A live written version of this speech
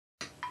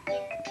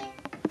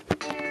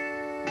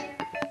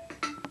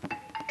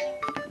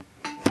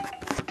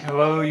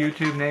Hello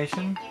YouTube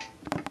Nation,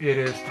 it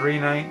is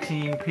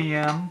 3:19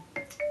 p.m.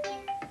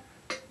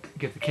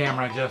 Get the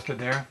camera adjusted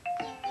there.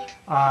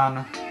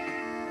 On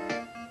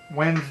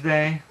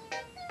Wednesday,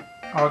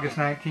 August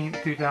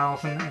 19th,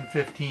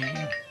 2015.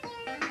 And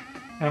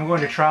I'm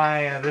going to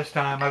try this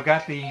time. I've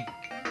got the,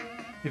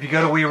 if you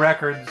go to Wii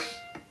Records,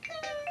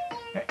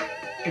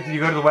 if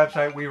you go to the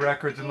website Wii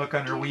Records and look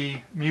under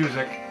Wii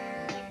Music,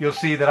 you'll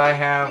see that I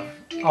have,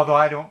 although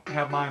I don't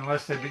have mine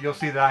listed, but you'll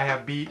see that I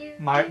have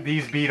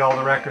these beat all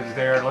the records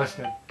there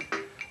listed.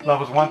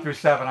 Levels 1 through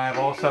 7, I have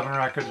all 7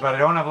 records, but I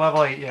don't have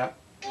level 8 yet.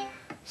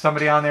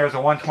 Somebody on there is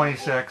a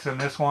 126, and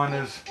this one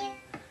is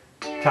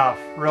tough,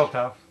 real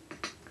tough.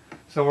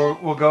 So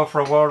we'll go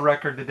for a world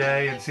record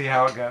today and see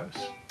how it goes.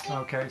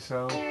 Okay,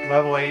 so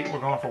level 8, we're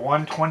going for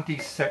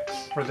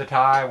 126 for the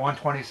tie,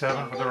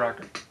 127 for the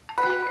record.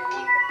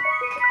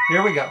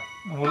 Here we go.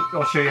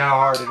 I'll show you how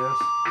hard it is.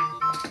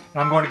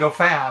 And I'm going to go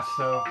fast,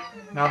 so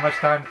not much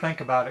time to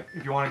think about it.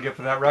 If you want to get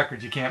for that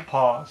record, you can't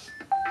pause.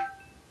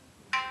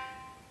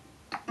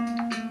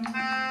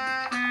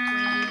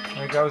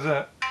 There goes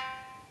it.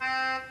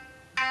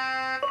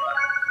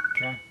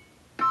 Okay.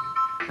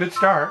 Good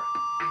start.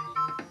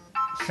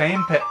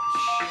 Same pitch.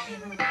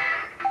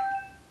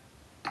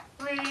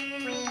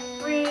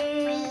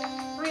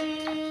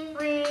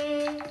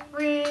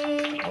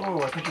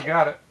 Oh, I think you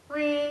got it.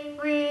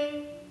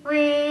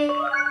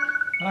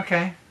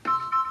 Okay.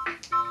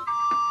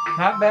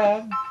 Not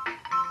bad.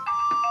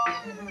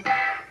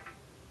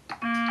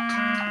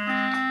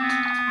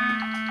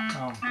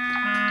 Oh.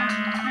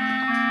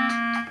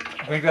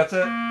 I think that's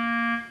it.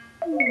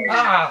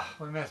 Ah,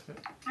 we missed it.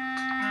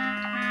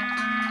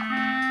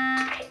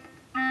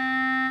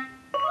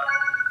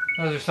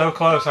 Those are so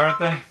close, aren't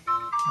they?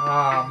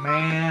 Oh,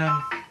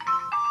 man.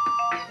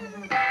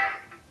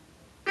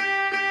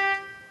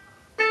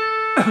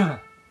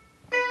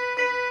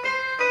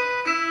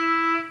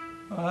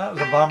 Well, that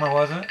was a bummer,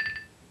 wasn't it?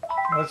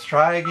 Let's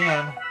try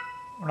again.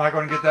 We're not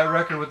going to get that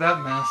record with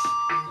that mess.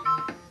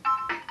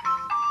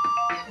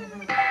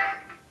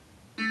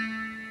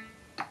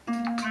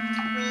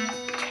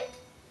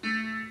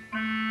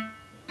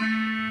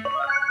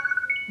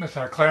 That's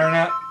our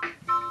clarinet.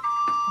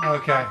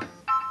 Okay.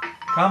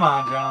 Come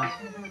on, John.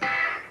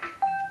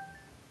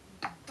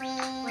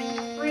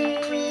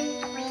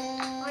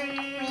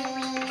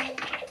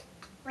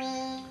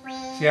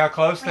 See how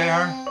close they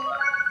are?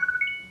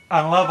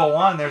 On level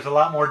 1, there's a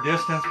lot more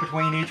distance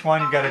between each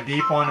one. You've got a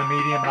deep one, a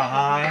medium, and a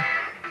high.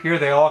 Here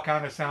they all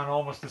kind of sound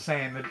almost the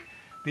same.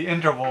 The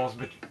intervals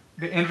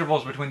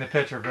between the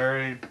pitch are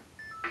very,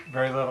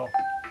 very little.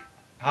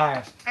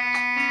 Highest.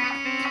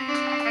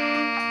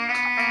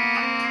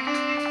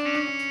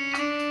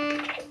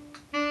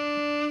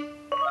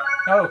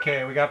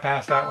 Okay, we got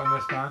past that one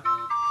this time.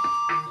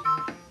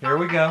 Here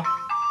we go.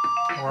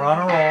 We're on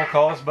a roll.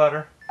 Call us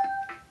butter.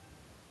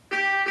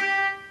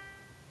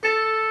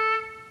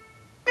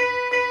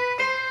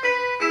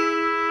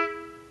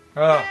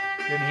 Oh,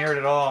 didn't hear it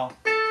at all.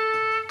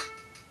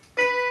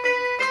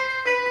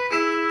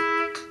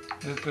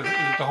 Is it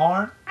the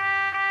horn?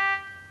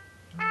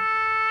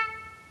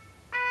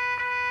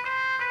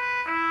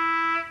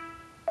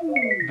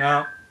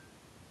 No.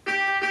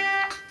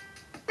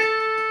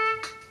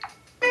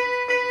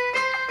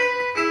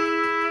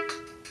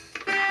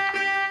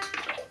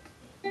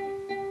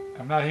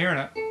 I'm not hearing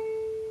it.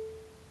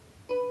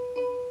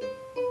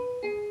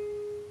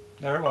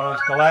 There it was,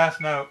 the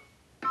last note.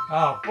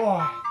 Oh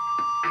boy.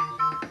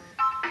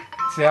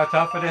 See how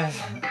tough it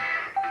is?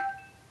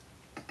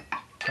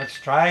 Let's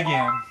try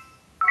again.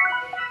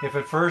 If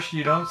at first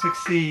you don't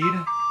succeed,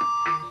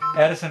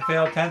 Edison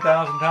failed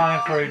 10,000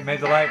 times before he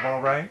made the light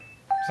bulb, right?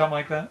 Something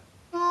like that.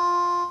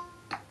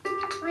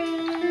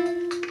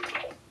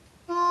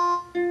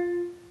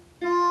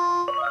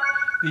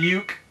 The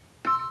uke.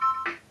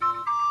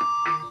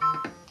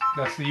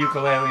 That's the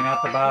ukulele,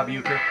 not the Bob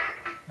Euchre.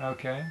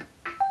 Okay.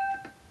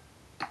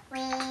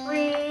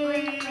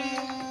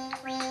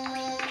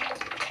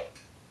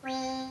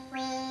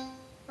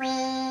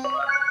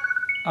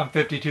 I'm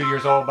 52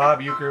 years old.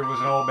 Bob Euchre was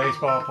an old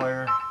baseball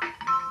player.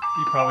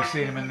 You've probably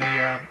seen him in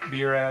the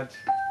beer ads.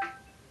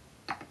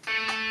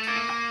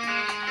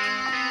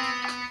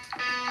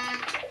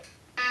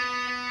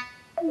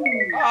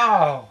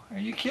 Oh, are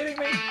you kidding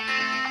me?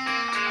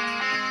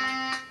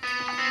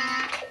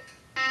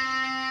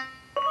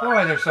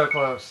 Boy, they're so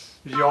close.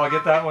 Did you all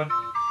get that one?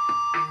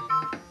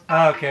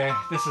 Okay,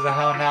 this is a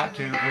how not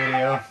to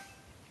video.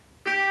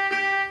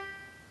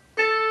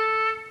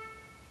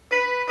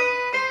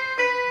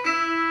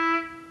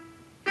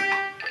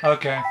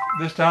 Okay,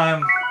 this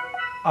time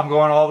I'm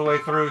going all the way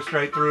through,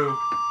 straight through,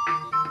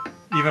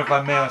 even if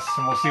I miss,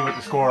 and we'll see what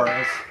the score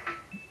is.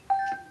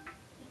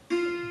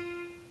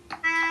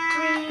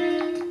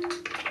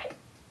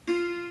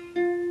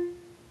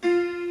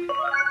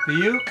 The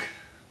uke.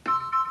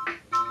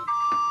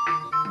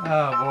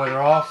 Oh boy,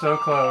 they're all so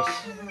close.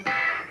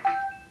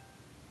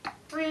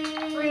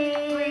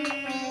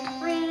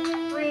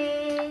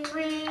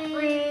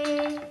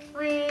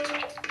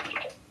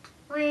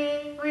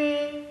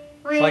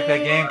 like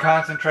that game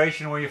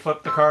Concentration where you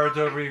flip the cards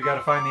over. You've got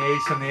to find the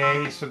ace and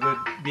the ace, or the 8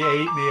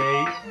 and the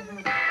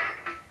 8.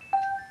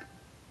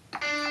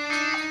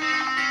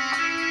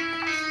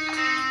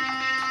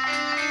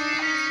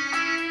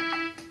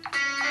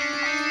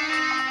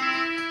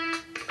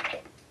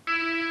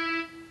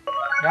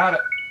 Got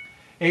it.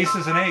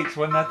 Aces and 8s.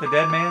 Wasn't that the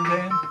dead man's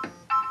hand?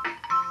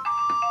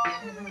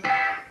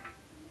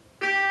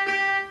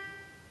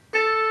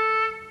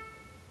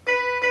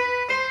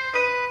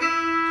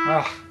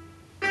 Oh,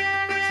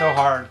 so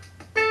hard.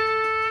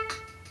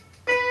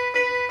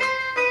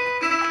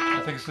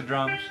 I think it's the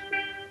drums.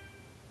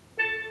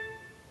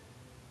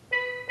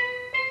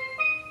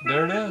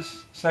 There it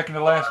is. Second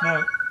to last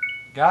note.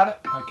 Got it?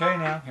 Okay,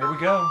 now. Here we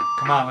go.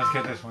 Come on, let's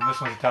get this one.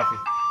 This one's a toughie.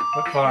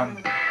 But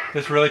fun.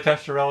 This really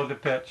tests your relative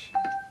pitch.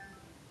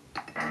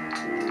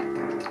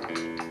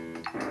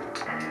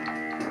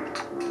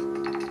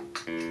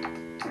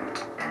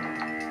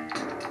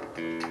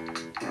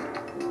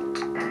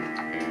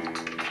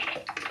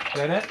 Is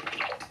that it?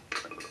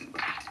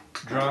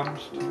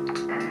 Drums.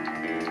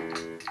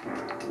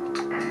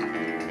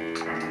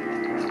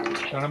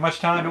 Don't have much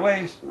time to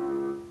waste.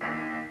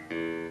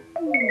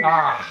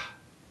 Ah.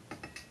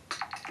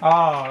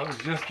 Oh, it was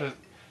just the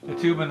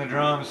tube and the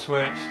drums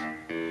switched.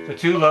 The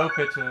 2 low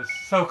pitches.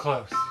 So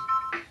close.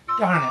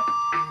 Darn it.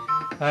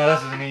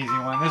 This is an easy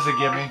one. This is a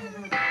gimme.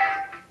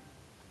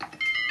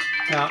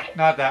 No,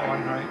 not that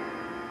one, right?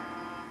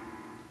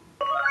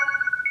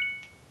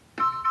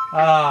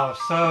 Oh,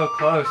 so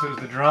close. It was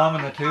the drum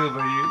and the tube,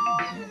 but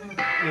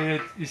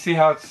you see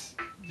how it's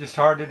just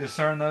hard to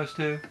discern those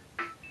two?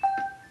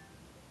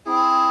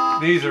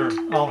 These are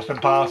almost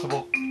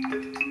impossible.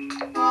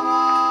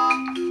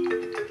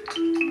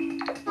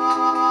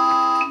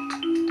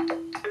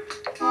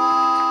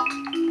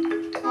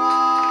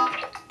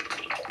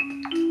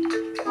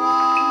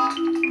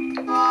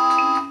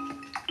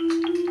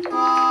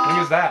 Look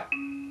at that.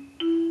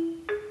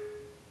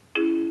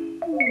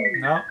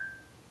 No.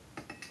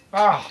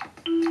 Ah.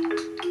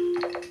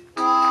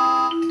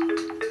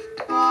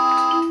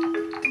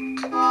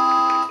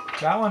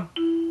 That one.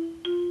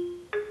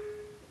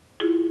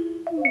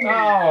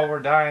 Oh, we're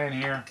dying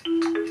here.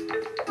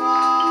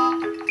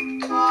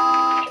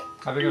 I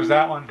think it was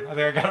that one. I think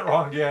I got it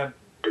wrong again.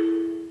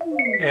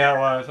 Yeah, it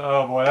was.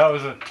 Oh boy, that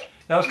was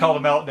called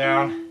a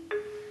meltdown.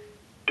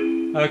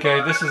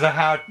 Okay, this is a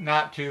how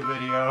not to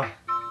video.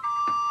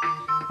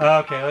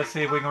 Okay, let's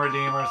see if we can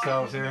redeem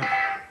ourselves here.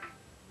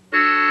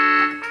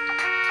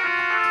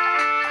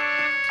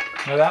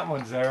 No, that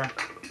one's there.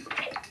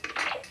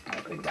 I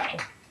think that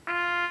one.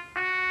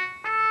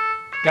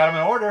 Got them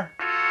in order.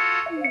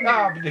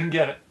 No, but didn't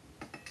get it.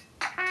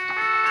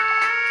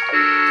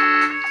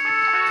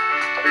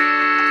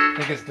 I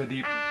think it's the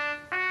deep.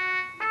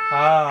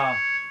 Ah.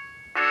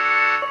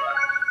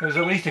 It was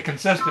at least a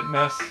consistent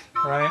miss,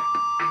 right?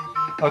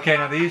 Okay,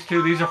 now these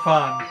two, these are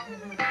fun.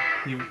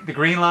 The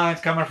green line's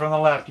coming from the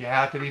left. You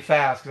have to be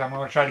fast because I'm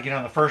going to try to get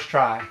on the first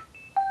try.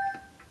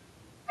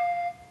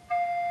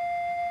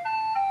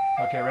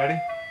 Okay, ready?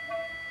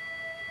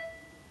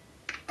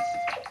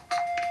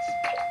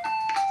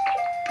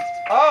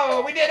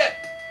 Oh, we did it!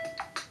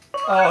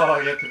 Oh,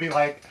 you have to be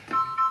like,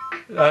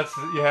 you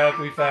have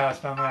to be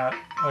fast on that.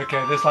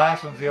 Okay, this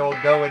last one's the old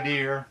doe a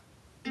deer.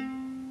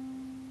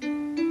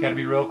 Got to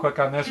be real quick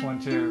on this one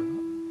too.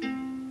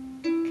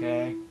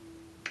 Okay.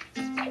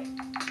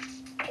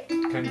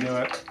 Couldn't do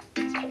it.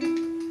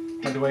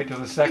 Had to wait till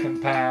the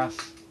second pass.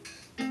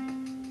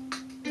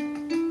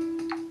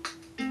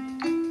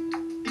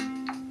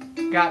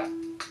 Got it.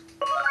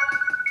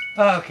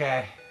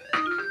 Okay.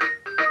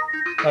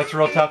 That's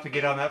real tough to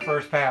get on that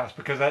first pass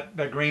because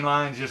that green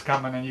line's just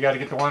coming and you got to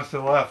get the ones to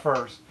the left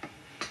first.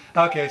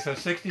 Okay, so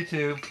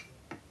 62.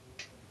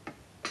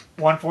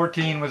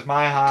 114 was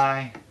my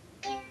high.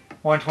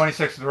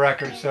 126 is the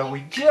record, so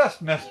we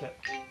just missed it.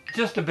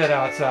 Just a bit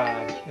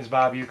outside, as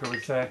Bob Uecker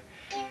would say.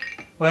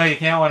 Well, you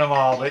can't win them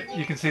all, but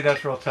you can see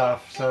that's real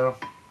tough, so.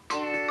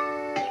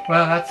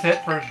 Well, that's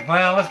it for,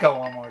 well, let's go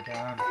one more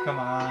time. Come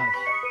on.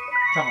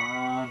 Come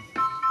on.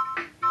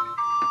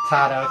 It's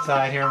hot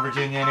outside here in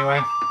Virginia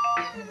anyway.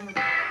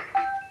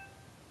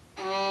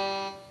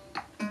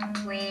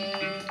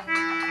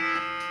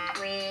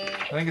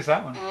 I think it's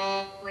that one.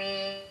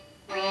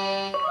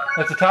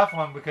 That's a tough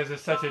one because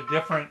it's such a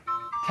different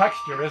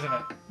texture, isn't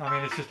it? I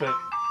mean, it's just a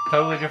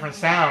totally different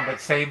sound,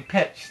 but same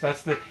pitch.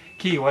 That's the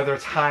key, whether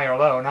it's high or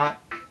low, not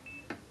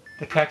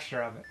the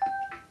texture of it.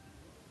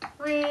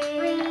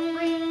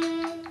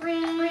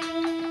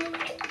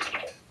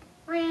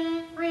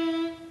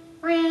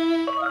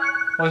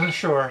 Wasn't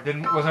sure.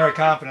 Wasn't very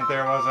confident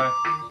there, was I?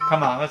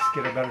 Come on, let's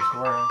get a better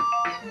score here.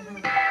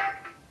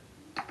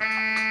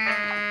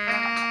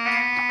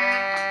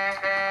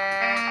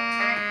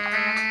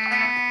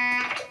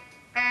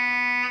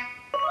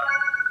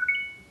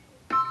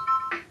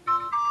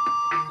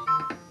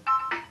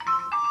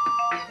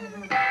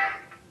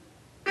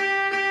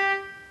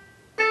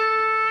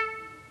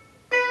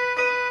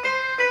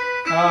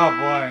 Oh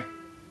boy.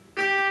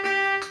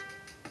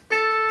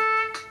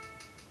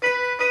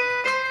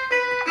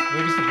 I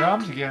think it's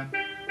drums again.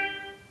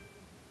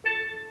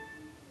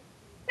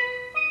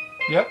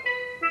 Yep.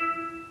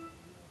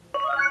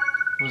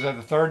 Was that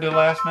the third to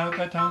last note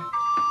that time?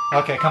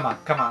 Okay, come on,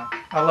 come on.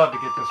 I love to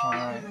get this one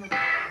right.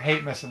 I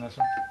hate missing this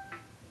one.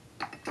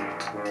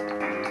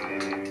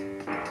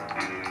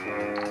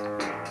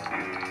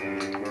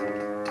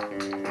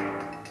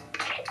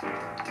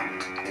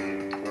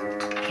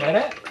 Is that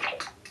it?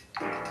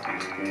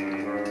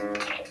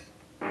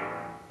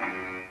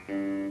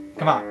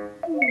 Come on.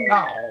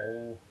 Oh.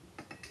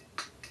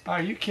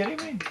 Are you kidding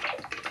me?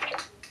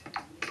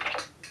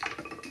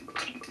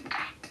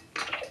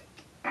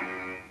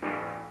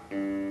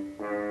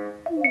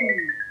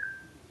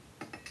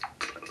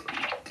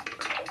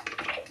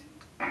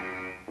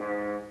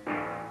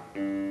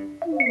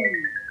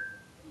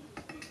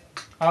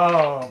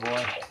 Oh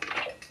boy.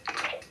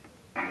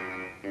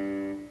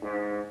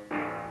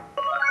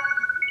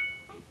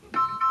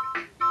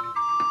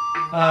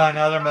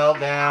 Another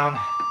meltdown.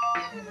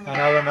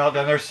 Another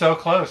meltdown. They're so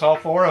close. All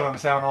four of them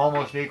sound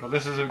almost equal.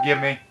 This is a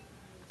gimme.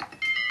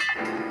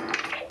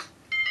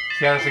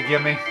 See how this is a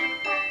gimme?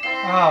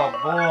 Oh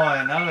boy,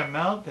 another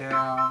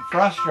meltdown.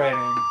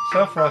 Frustrating.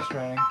 So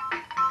frustrating.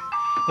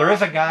 There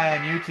is a guy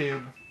on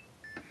YouTube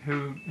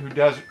who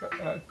does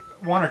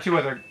one or two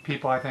other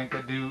people, I think,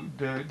 that do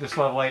this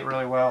level 8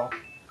 really well.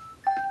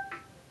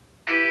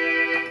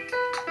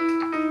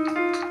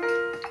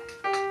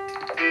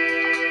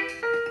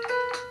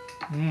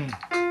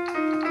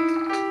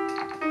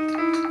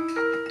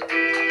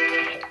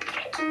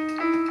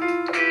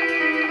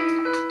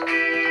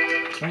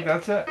 I think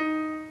that's it.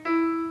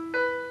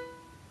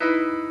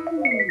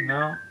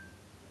 No.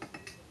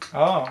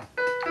 Oh.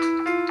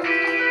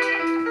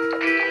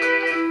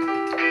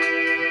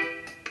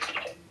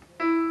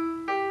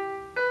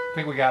 I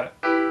think we got it.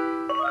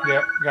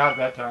 Yep, got it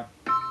that time.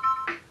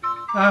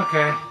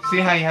 Okay. See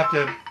how you have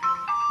to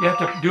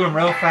do them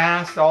real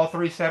fast, all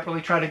three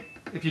separately.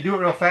 If you do it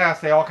real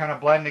fast, they all kind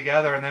of blend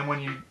together, and then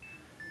when you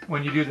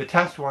do the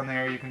test one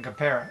there, you can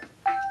compare it.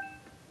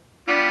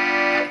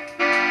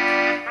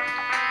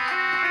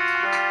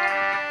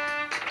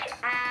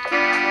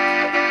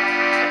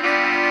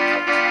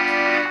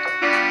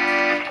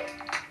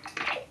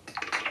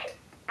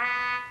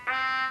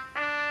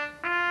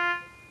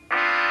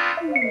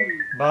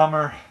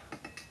 Bummer.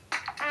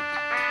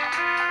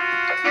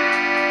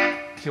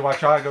 See,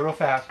 watch out, I go real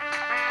fast. I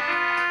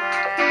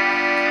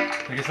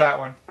think it's that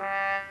one.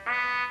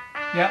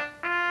 Yep.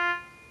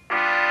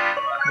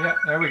 Yep,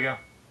 there we go.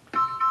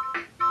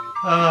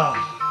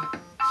 Oh,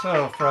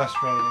 so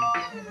frustrating.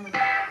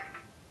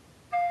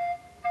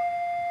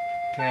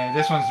 Okay,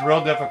 this one's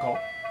real difficult.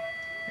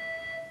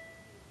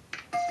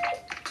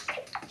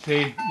 See,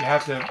 you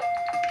have to,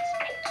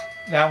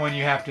 that one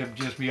you have to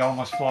just be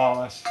almost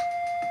flawless.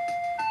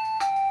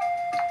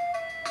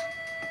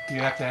 You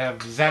have to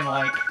have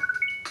Zen-like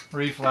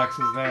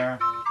reflexes there.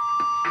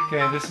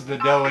 Okay, this is the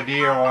do a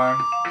deer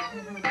one.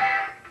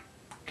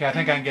 Okay, I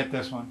think I can get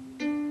this one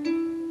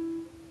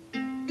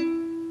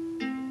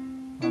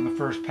on the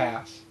first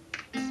pass.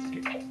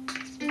 Okay.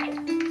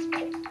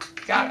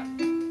 Got it.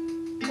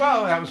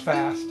 Whoa, that was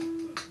fast.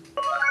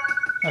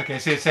 Okay,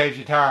 see, it saves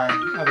you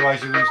time.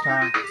 Otherwise, you lose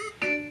time.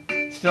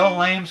 Still a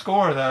lame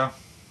score, though.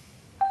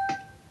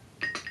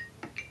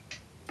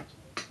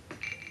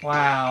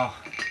 Wow.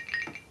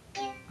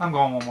 I'm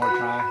going one more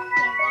try.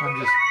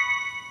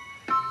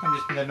 I'm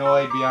just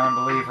annoyed beyond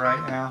belief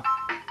right now.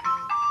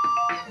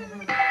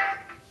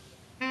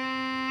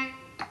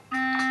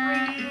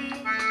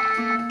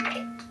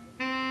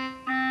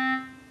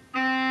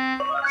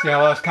 See, I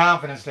lost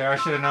confidence there. I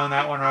should have known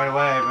that one right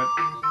away, but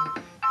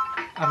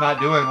I'm not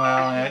doing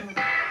well in it.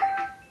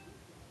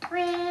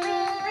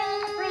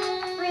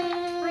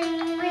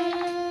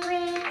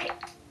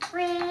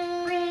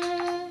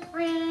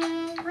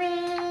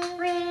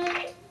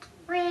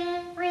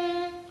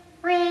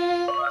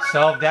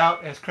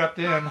 Self-doubt has crept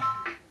in.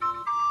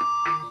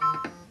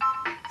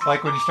 It's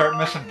like when you start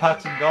missing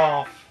putts in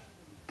golf.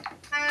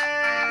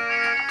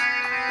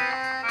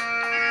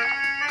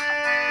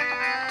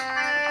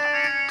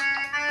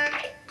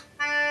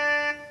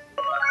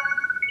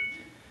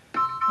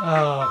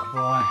 Oh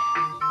boy.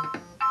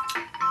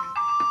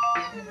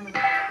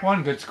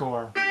 One good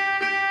score. I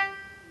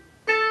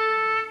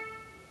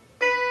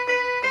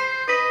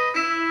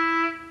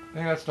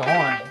think that's the horn.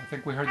 I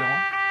think we heard the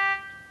horn.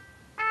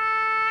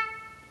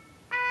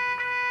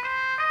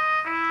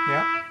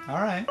 Yep.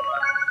 All right.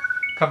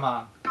 Come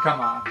on.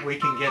 Come on. We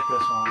can get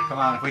this one. Come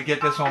on. If we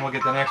get this one, we'll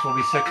get the next. We'll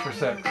be 6 for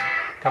 6.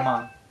 Come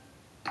on.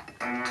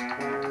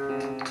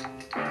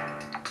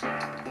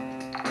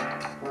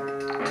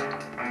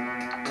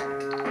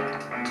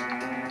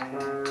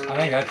 I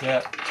think that's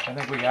it. I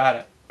think we got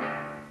it.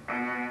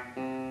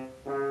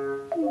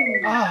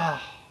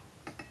 Ah.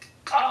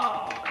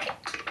 Oh.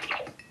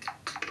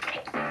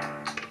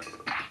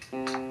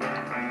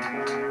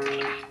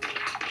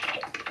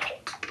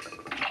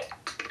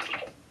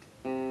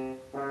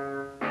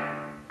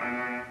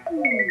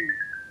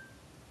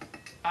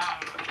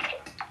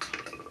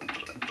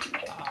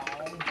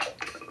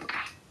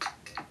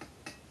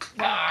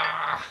 Ah.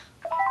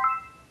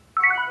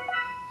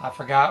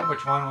 forgot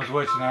which one was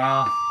which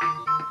now.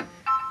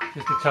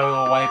 Just a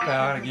total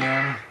wipeout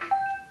again.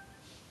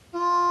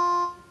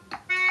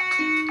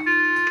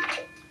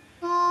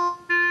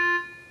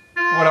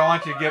 What I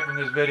want you to get from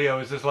this video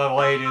is this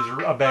level 8 is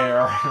a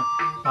bear.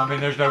 I mean,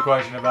 there's no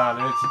question about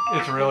it.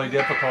 It's really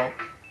difficult.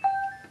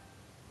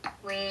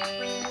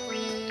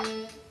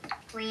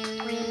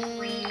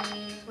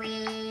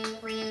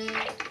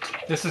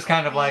 This is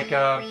kind of like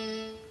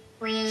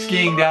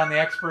skiing down the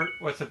expert,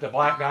 what's it, the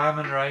black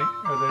diamond, right?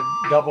 Or the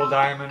double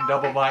diamond,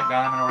 double black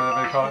diamond, or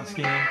whatever they call it in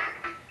skiing.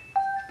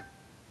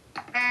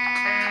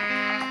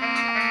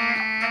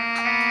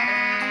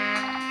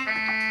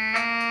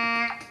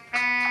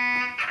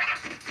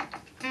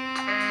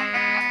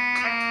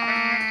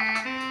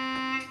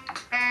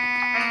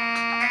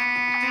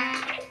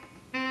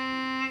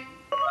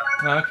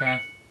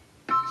 Okay,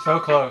 so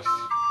close.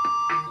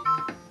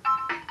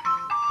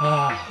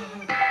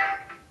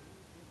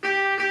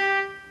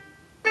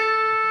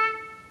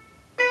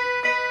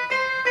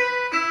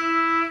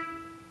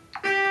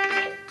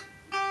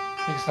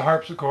 It's the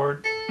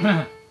harpsichord.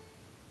 No.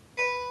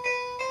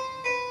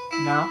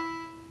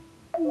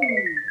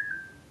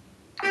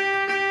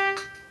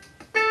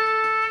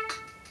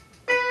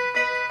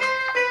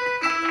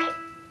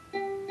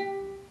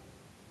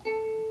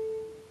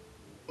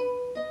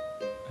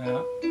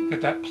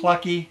 Get that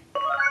plucky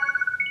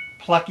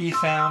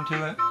sound to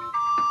it.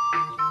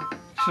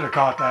 Should have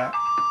caught that.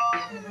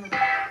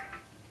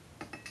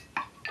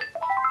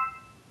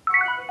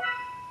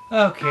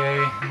 Okay,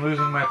 I'm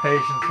losing my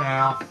patience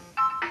now.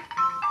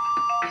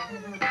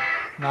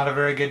 Not a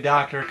very good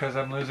doctor because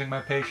I'm losing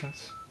my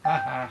patience.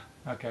 Haha,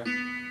 okay.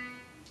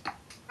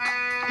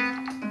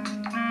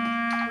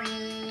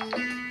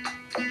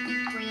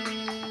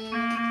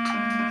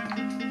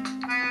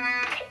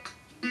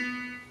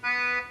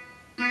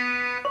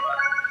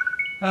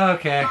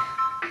 Okay.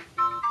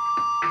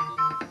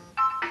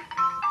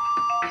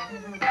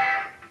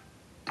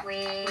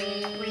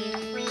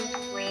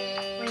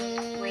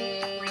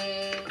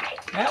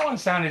 That one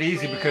sounded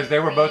easy because they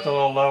were both a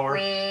little lower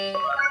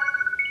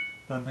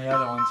than the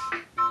other ones.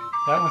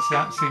 That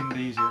one seemed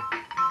easier.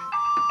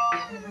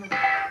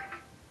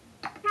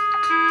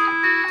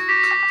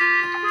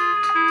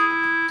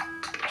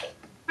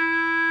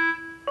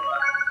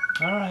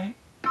 All right.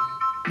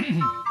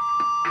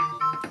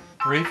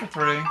 3 for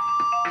 3.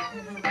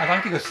 I'd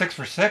like to go 6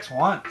 for 6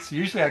 once.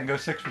 Usually I can go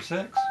 6 for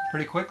 6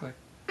 pretty quickly.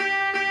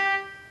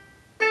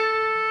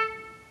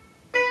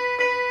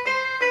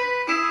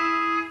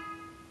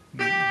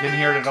 Didn't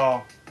hear it at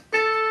all.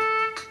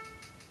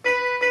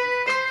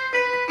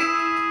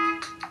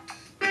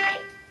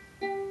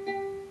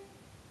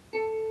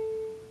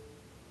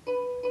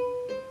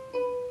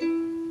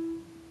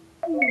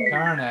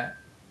 Darn it.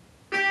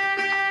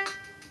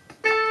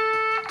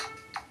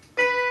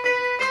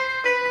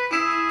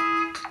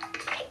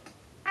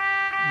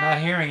 Not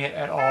hearing it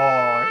at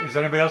all. Is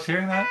anybody else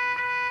hearing that?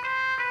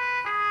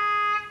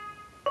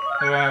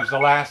 There was the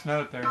last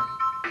note there.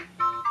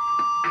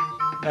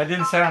 That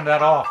didn't sound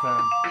that off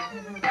then.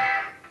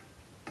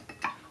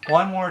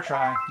 One more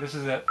try. This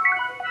is it.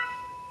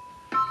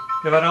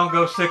 If I don't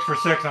go 6 for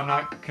 6, I'm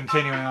not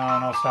continuing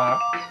on. I'll stop.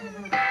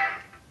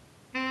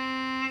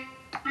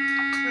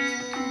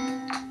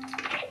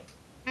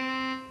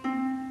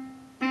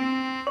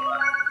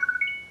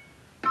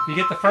 If you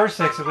get the first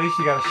 6, at least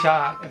you got a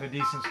shot at a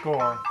decent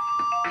score.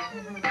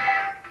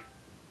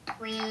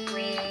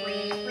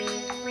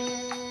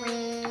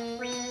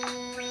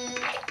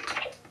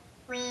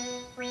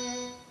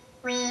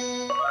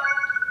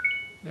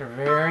 They're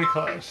very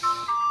close.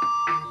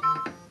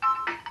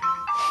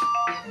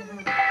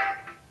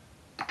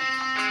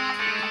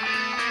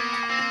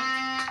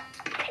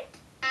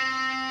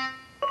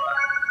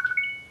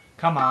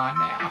 Come on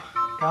now.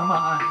 Come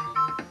on.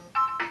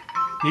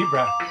 Deep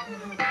breath.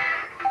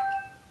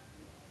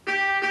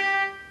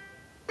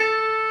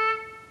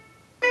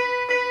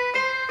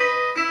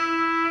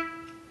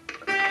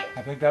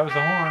 I think that was the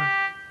horn.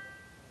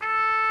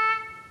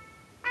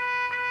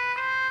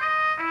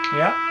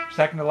 Yep,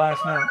 second to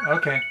last note.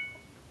 Okay.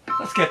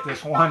 Let's get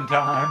this one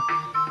time.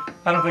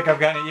 I don't think I've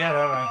gotten it yet,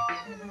 have I?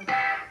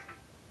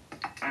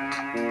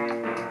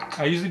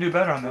 I usually do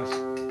better on this.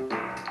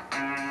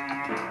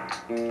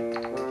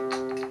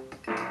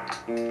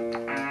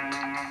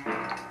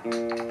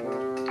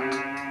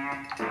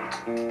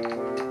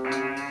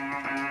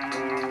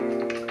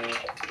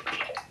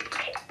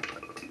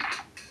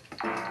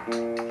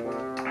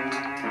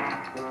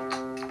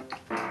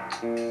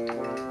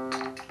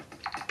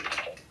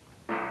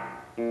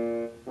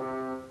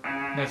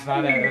 That's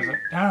not it, is it?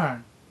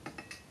 Darn.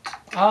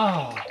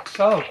 Oh,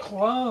 so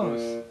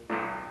close.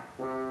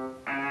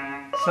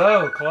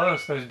 So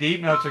close. Those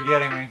deep notes are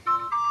getting me.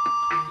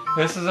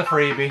 This is a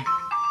freebie.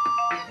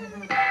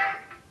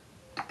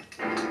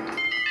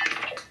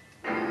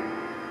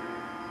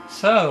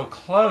 So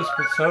close,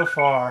 but so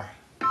far.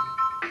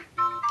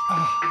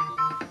 Oh.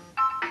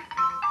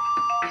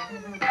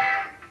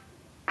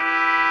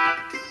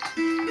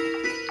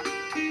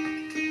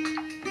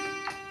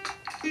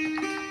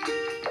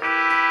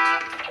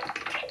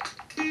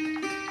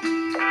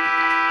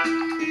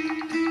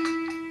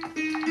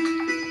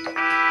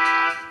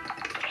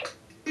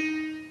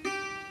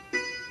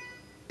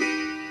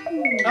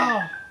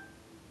 Oh.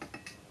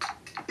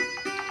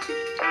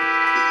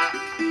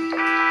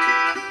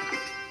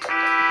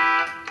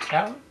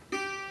 That one?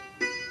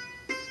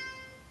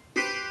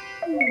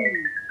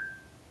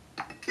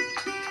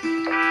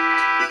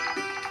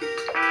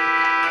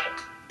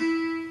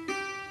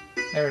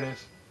 There it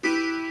is.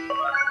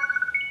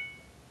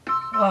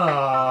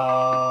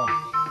 Oh.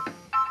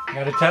 You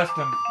gotta test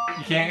them.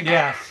 You can't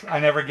guess. I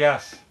never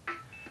guess.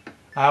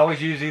 I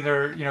always use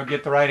either,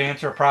 get the right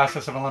answer or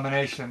process of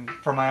elimination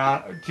for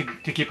my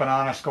to keep an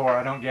honest score.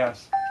 I don't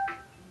guess.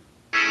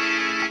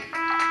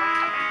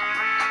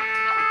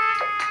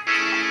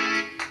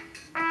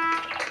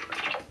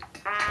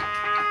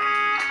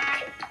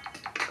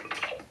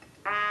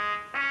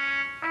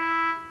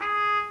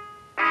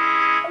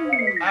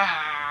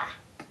 Ah.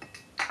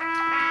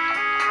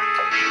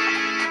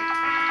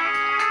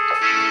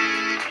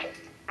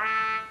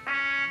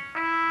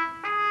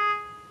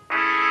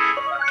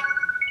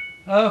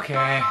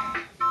 Okay.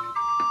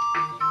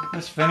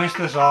 Let's finish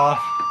this off.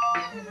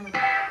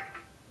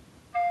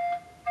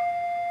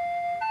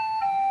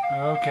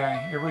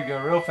 Okay, here we go,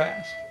 real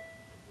fast.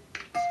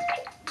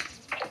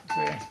 Let's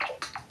see.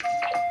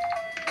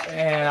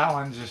 And that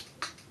one's just...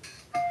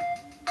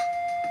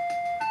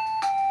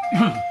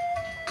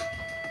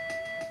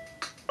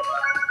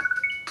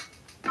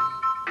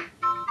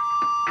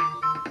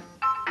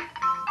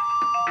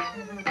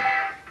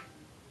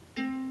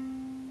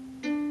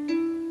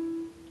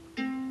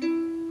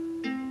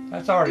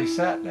 That's already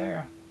set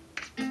there.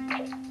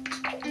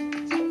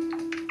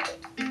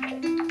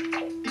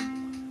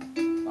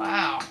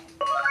 Wow.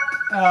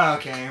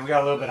 Okay, we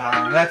got a little bit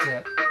higher. That's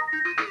it.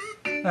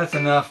 That's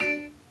enough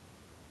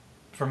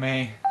for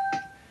me.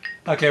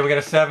 Okay, we got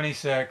a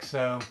 76,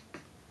 so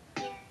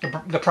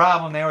the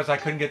problem there was I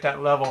couldn't get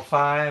that level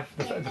 5,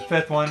 the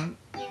fifth one,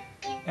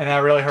 and that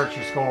really hurts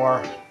your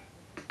score.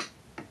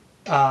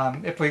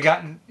 If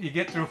you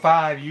get through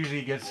 5, usually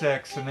you get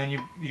 6, and then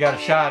you got a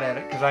shot at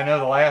it, because I know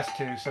the last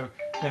 2, so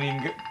then you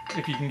can get,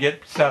 if you can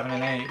get 7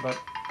 and 8, but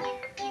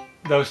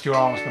those 2 are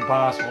almost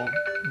impossible.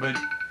 But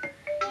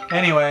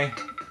anyway,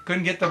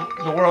 couldn't get the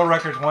world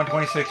record's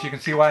 126. You can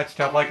see why it's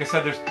tough. Like I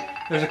said,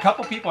 there's a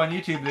couple people on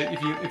YouTube that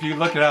if you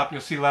look it up, you'll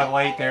see level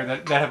 8 there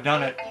that have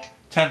done it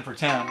 10 for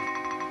 10.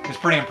 It's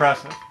pretty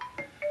impressive.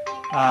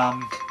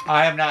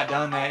 I have not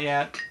done that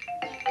yet.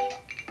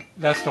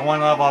 That's the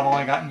one level I've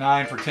only got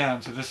 9 for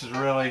 10, so this is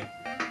really...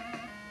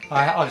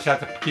 I'll just have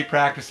to keep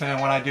practicing,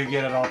 and when I do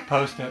get it, I'll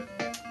post it.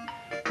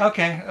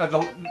 Okay,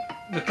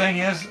 the thing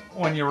is,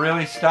 when you're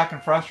really stuck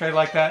and frustrated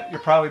like that, you're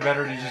probably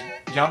better to just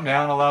jump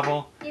down a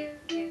level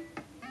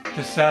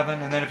to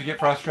 7, and then if you get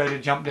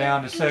frustrated, jump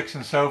down to 6,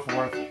 and so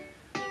forth.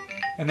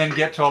 And then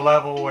get to a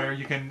level where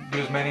you can do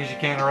as many as you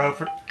can in a row.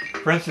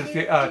 For instance,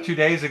 2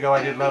 days ago,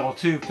 I did level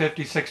 2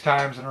 56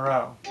 times in a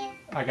row.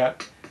 I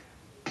got...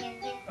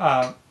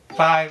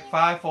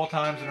 five full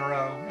times in a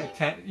row at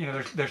 10.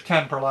 There's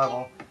 10 per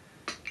level,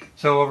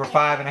 so over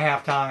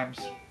 5.5 times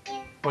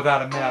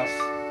without a miss.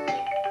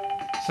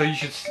 So you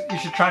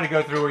should try to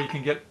go through where you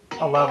can get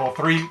a level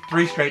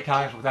three straight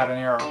times without an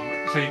error.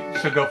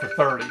 So go for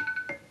 30.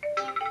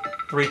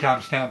 3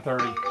 times 10,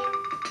 30.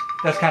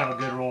 That's kind of a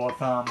good rule of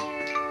thumb.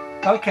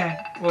 Okay,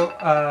 well,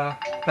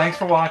 thanks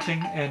for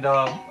watching, and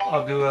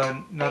I'll do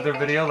another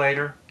video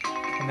later.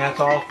 And that's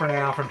all for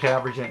now from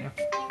Tab, Virginia.